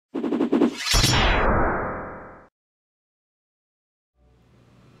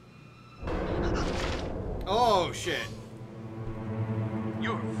Oh, shit.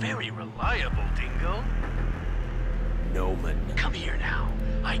 You're very reliable, Dingo. Noman. Come here now.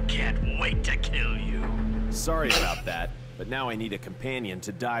 I can't wait to kill you. Sorry about that, but now I need a companion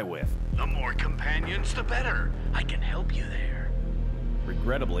to die with. The more companions, the better. I can help you there.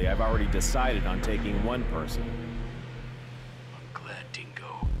 Regrettably, I've already decided on taking one person. I'm glad,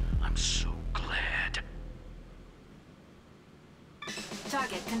 Dingo. I'm so glad.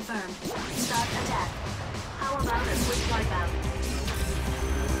 Target confirmed. Start attack. How about a quick wipeout?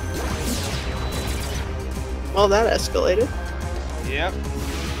 Well, that escalated. Yep.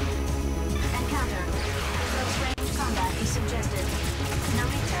 Encounter. Close-range combat is suggested.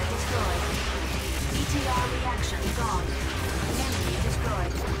 Narita destroyed. ETR reaction gone. Enemy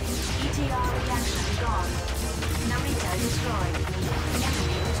destroyed. ETR reaction gone. Narita destroyed.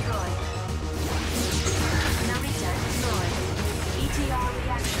 Enemy destroyed. Narita destroyed. ETR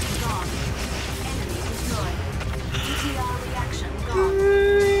reaction gone. Enemy destroyed. ETR reaction gone.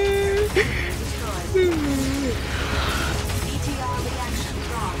 Enemy destroyed. ETR reaction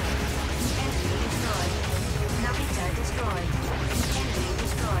gone. Enemy destroyed. Narita destroyed. Enemy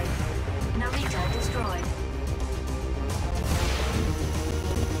destroyed. Narita destroyed.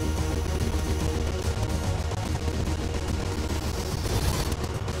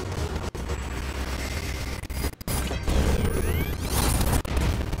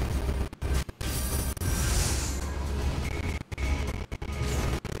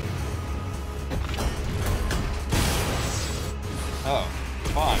 Oh,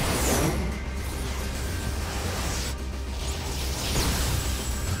 fun.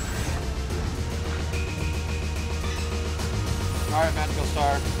 Alright, Magical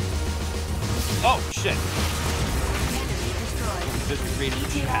Star. Oh, shit. Enemy destroyed. Just reading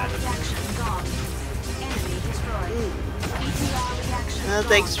what she ETR had. reaction gone. Enemy destroyed. ETR reaction gone.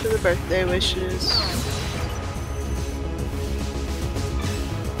 Thanks for the birthday wishes. ETR reaction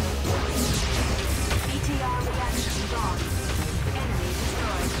gone. Enemy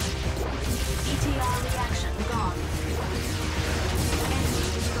destroyed. ETR reaction gone. Enemy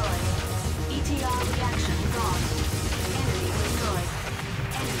destroyed. ETR reaction gone. Enemy destroyed.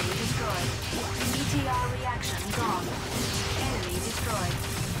 Enemy destroyed. ETR reaction gone. Enemy destroyed.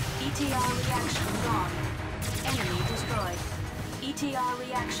 ETR reaction gone. Enemy destroyed. ETR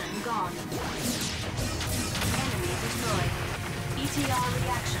reaction gone. Enemy destroyed. ETR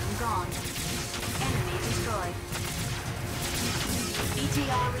reaction gone. Enemy destroyed.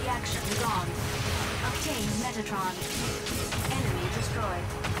 ETR reaction gone. Obtain Metatron. Enemy destroyed.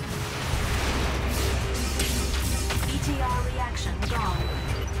 ETR reaction gone.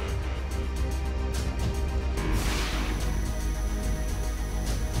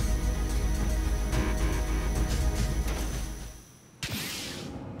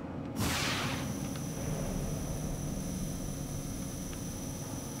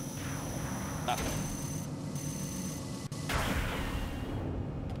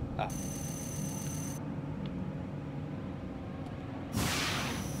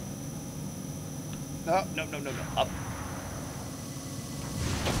 Oh, no, no, no, no. Up.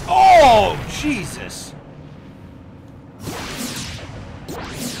 Oh, Jesus.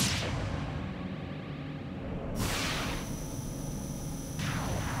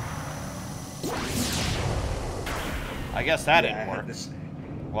 I guess that didn't work.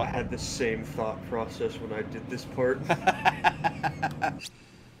 I had the same thought process when I did this part.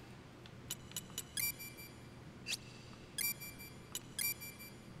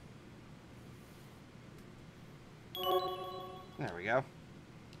 There we go.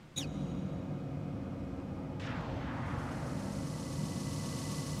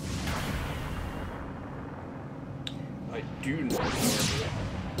 I do know,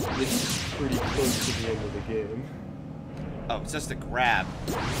 however, this is pretty close to the end of the game. Oh, it's just a grab.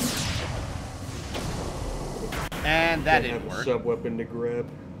 And that didn't work. Sub-weapon to grab.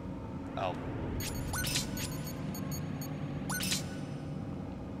 Oh.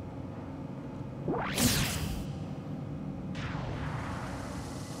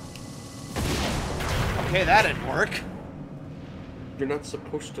 Okay, that didn't work. You're not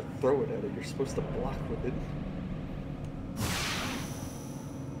supposed to throw it at it, you're supposed to block with it.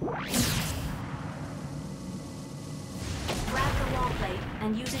 Grab the wall plate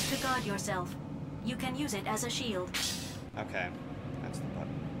and use it to guard yourself. You can use it as a shield. Okay, that's the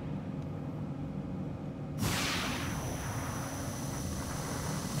button.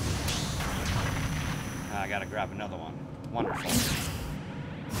 I gotta grab another one. Wonderful.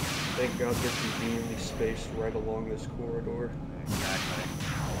 Thank God they're conveniently spaced right along this corridor. Exactly.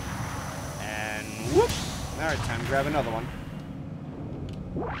 And whoop! Alright, time to grab another one.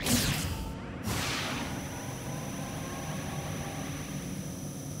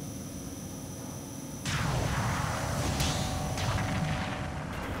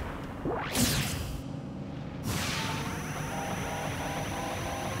 I'll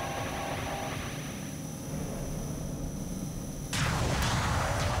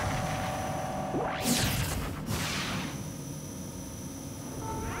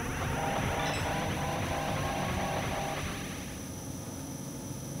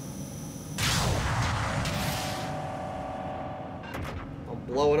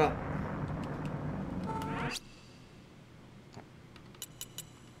blow it up.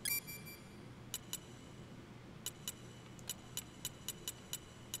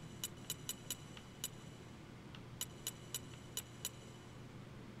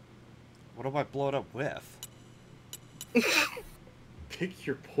 What do I blow it up with? Pick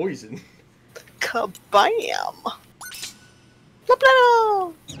your poison. Kabam!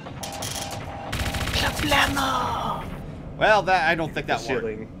 Kablamo! Kablamo! Well, that I don't think that worked.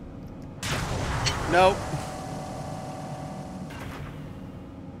 Ceiling. Nope.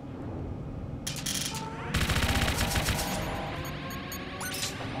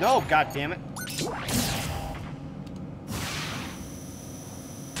 No, god damn it.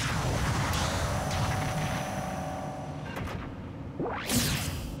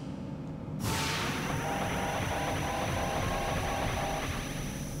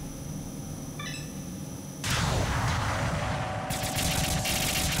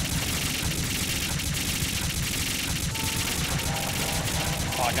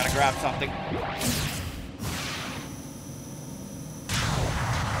 Oh, I gotta grab something.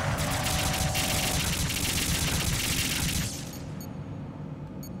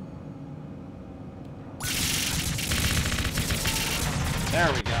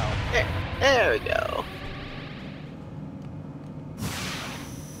 There we go. There we go.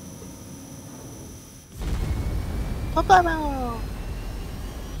 Kablamo!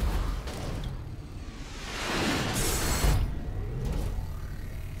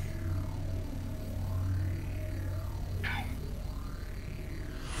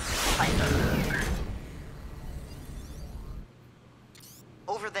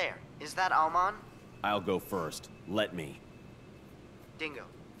 Over there. Is that Alman? I'll go first. Let me. Dingo,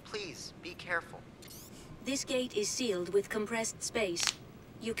 please be careful. This gate is sealed with compressed space.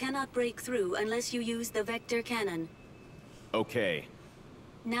 You cannot break through unless you use the vector cannon. Okay.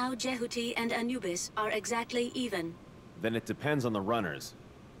 Now Jehuti and Anubis are exactly even. Then it depends on the runners.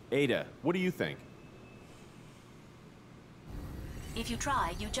 Ada, what do you think? If you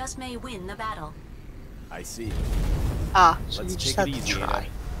try, you just may win the battle. I see. Ah, so Let's you just take have it to easy, try. Ada.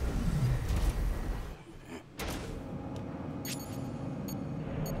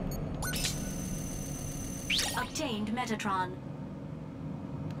 Obtained Metatron.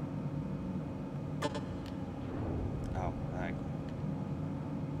 Oh, right.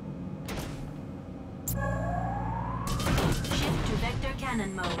 Shift to vector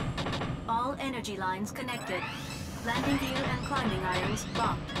cannon mode. All energy lines connected. Landing gear and climbing irons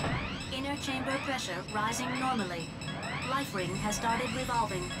locked. Inner chamber pressure rising normally. Life ring has started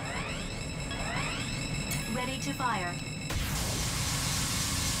revolving. Ready to fire.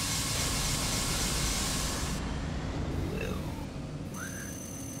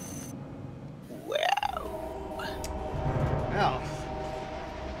 Oh.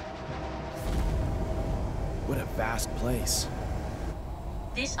 What a vast place.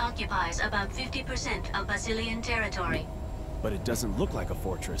 This occupies about 50% of Basilian territory. But it doesn't look like a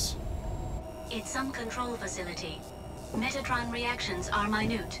fortress. It's some control facility. Metatron reactions are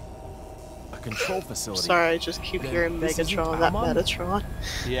minute. A control facility. Sorry, I just keep Then hearing this isn't Megatron, that Alman? Metatron.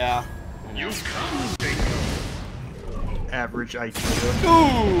 Yeah. You come, Dingo. Average IQ.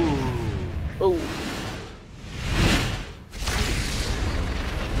 Oh.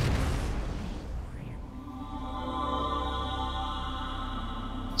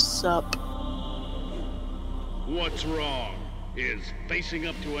 Sup? What's wrong? Is facing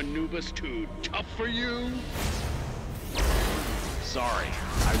up to Anubis too tough for you? Sorry,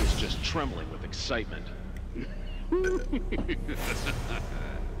 I was just trembling with excitement.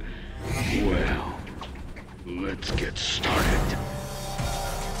 Well, let's get started.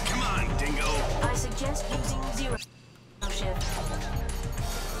 Come on, Dingo. I suggest using zero shift.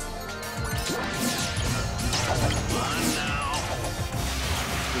 Come on now.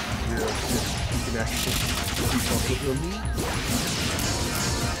 You can actually keep up with them.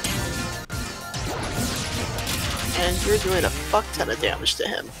 And you're doing a fuck ton of damage to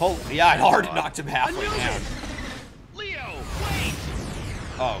him. Holy, yeah, I already knocked him halfway down. Leo, wait!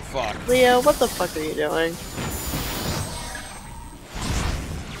 Oh, fuck. Leo, what the fuck are you doing?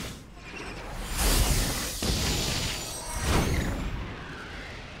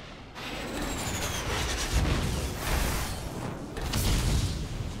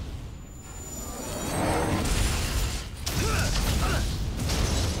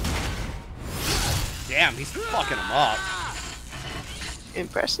 Damn, he's fucking him up.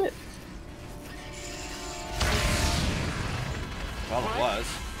 Impressive. Well, it was.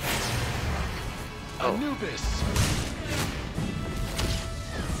 Anubis.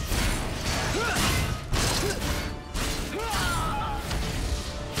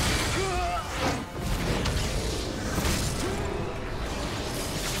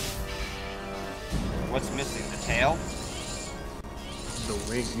 What's missing? The tail? The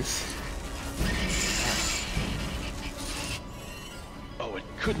wings. Oh, it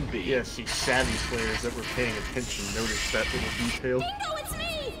couldn't be. Yeah, see, savvy players that were paying attention noticed that little detail. Dingo, it's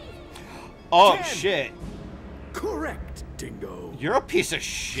me! Oh, Ken! shit. Correct, Dingo. You're a piece of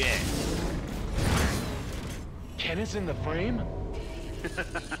shit. Ken is in the frame?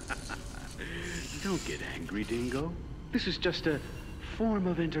 Don't get angry, Dingo. This is just a form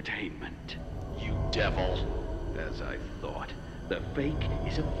of entertainment. You devil. As I thought, the fake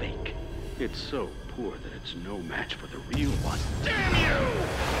is a fake. It's so poor that it's no match for the real one. Damn you!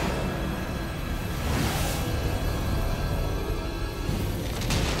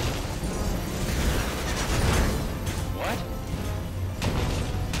 What?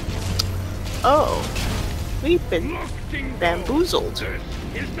 Oh, we've been Look, Dingo! bamboozled. This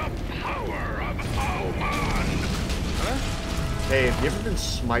is the power of Alman! Hey, have you ever been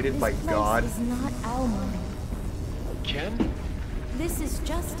smited by God? This is not Alman. Ken? This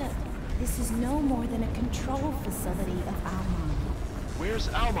is no more than a control facility of Alman. Where's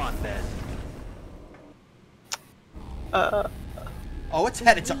Alman then? Oh, it's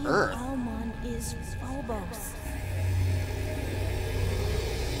headed to Real Earth. Alman is Phobos.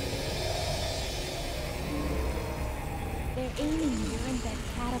 They're aiming here in that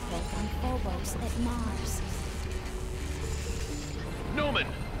catapult on Phobos at Mars. Noman,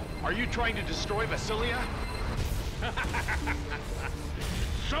 are you trying to destroy Vasilia?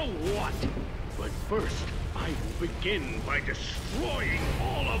 So what? But first, I will begin by destroying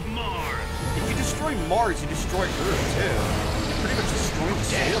all of Mars. If you destroy Mars, you destroy Earth, too. You pretty much destroy the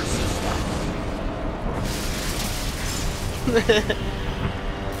solar system.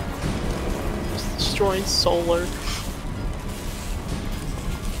 Just destroying solar.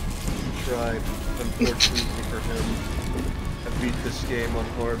 Tried, unfortunately for him. I beat this game on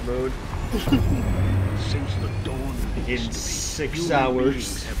hard mode. Since the dawn of In history, 6 human hours.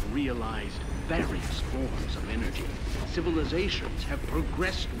 beings have realized various forms of energy. Civilizations have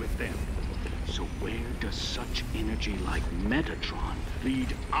progressed with them. So where does such energy like Metatron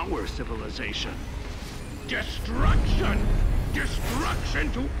lead our civilization? Destruction!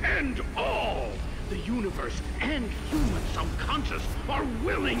 Destruction to end all! The universe and human subconscious are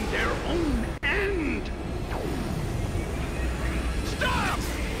willing their own end! Stop!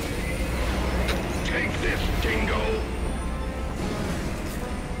 Take this, Dingo!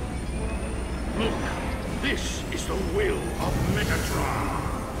 Look, this is the will of Metatron!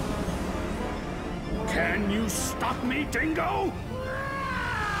 Can you stop me, Dingo?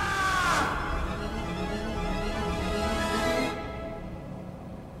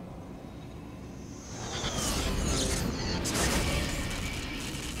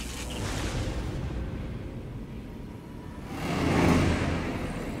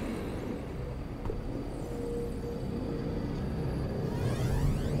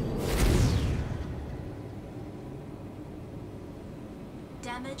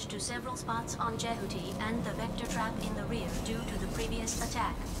 Damage to several spots on Jehuti and the vector trap in the rear due to the previous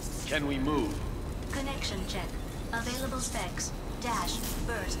attack. Can we move? Connection check. Available specs. Dash,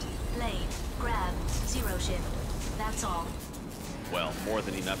 burst, blade, grab, zero shift. That's all. Well, more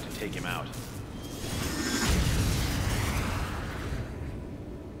than enough to take him out.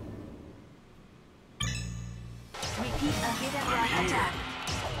 Repeat a hit and run attack.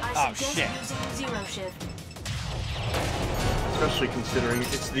 I suggest using zero shift. Especially considering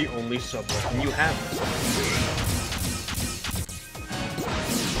it's the only sub-weapon you have.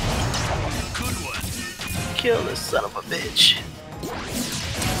 Good one. Kill this son of a bitch.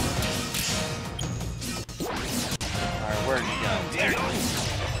 Alright, where'd you go? There you go.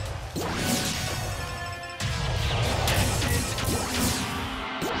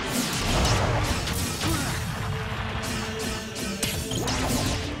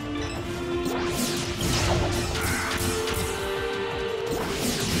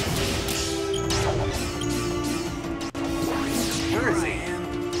 Where is he?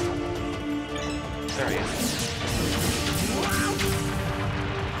 There he is.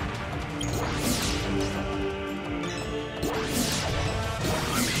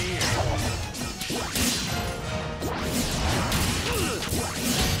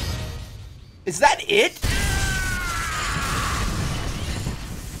 Is that it?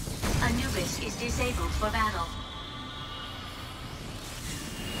 Anubis is is disabled for battle.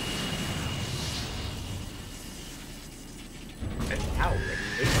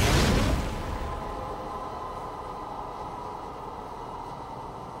 Ow,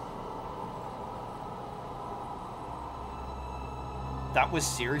 That was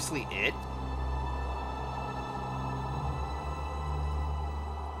seriously it?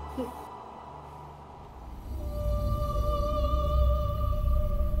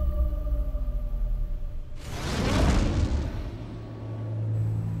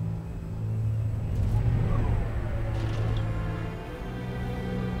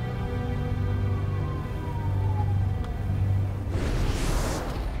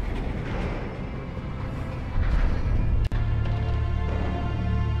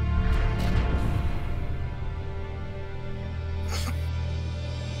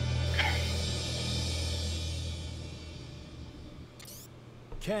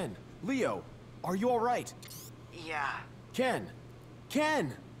 Ken, Leo, are you all right? Yeah. Ken!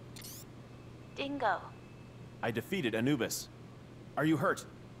 Ken! Dingo. I defeated Anubis. Are you hurt?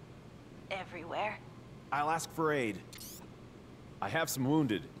 Everywhere. I'll ask for aid. I have some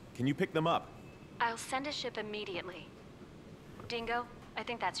wounded. Can you pick them up? I'll send a ship immediately. Dingo, I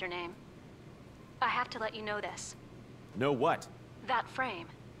think that's your name. I have to let you know this. Know what? That frame,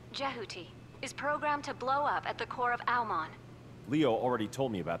 Jehuti, is programmed to blow up at the core of Almon. Leo already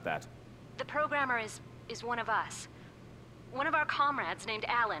told me about that. The programmer is one of us. One of our comrades named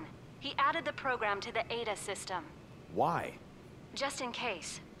Alan. He added the program to the Ada system. Why? Just in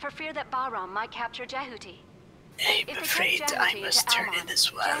case, for fear that Bahram might capture Jehuti. I'm If afraid they take I Jehuti must into turn Almon, in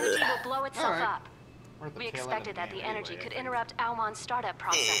as well. Jehuti will blow itself Alright. up. We're at the We tail end of expected the that the game energy anyway, could I think. interrupt Almon's startup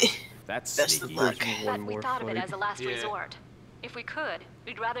process. That's Best of sneaky. luck. But One we more thought of it fight. as a last Yeah. resort. If we could,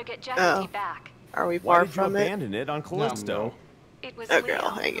 we'd rather get Oh. Jehuti back. Are we Why far did you from it? abandon it on Callisto? No. It was Okay, Leo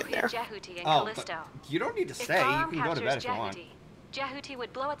I'll hang who in hid there. Jehuti and Oh, but Callisto. you don't need to If stay. You Bahram can go to bed captures if you want. Jehuti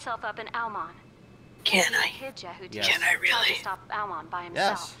would blow itself up in Almon. Can He I? hid Jehuti. Yes. Can I Tried really? to stop Almon by Yes.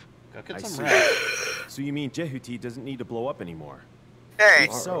 himself. Go get I some see. rest. So you mean Jehuti doesn't need to blow up anymore? Alright.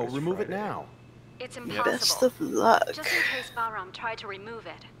 If so, Tomorrow is remove it Friday. now. It's Best impossible. of luck. Just in case Bahram tried to remove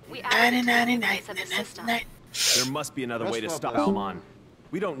it, we Nighty, added it to the nighty, nucleus nighty, of the nighty, system. nighty. There must be another Rest way to well, stop bless. Almon.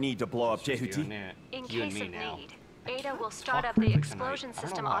 We don't need to blow up It's just you Jehuti. and it. In You and case me of now. need, Ada will start Talk up the quickly explosion tonight. I don't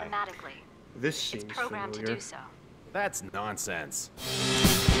system know why. automatically. This It's seems programmed to familiar. do so. That's nonsense.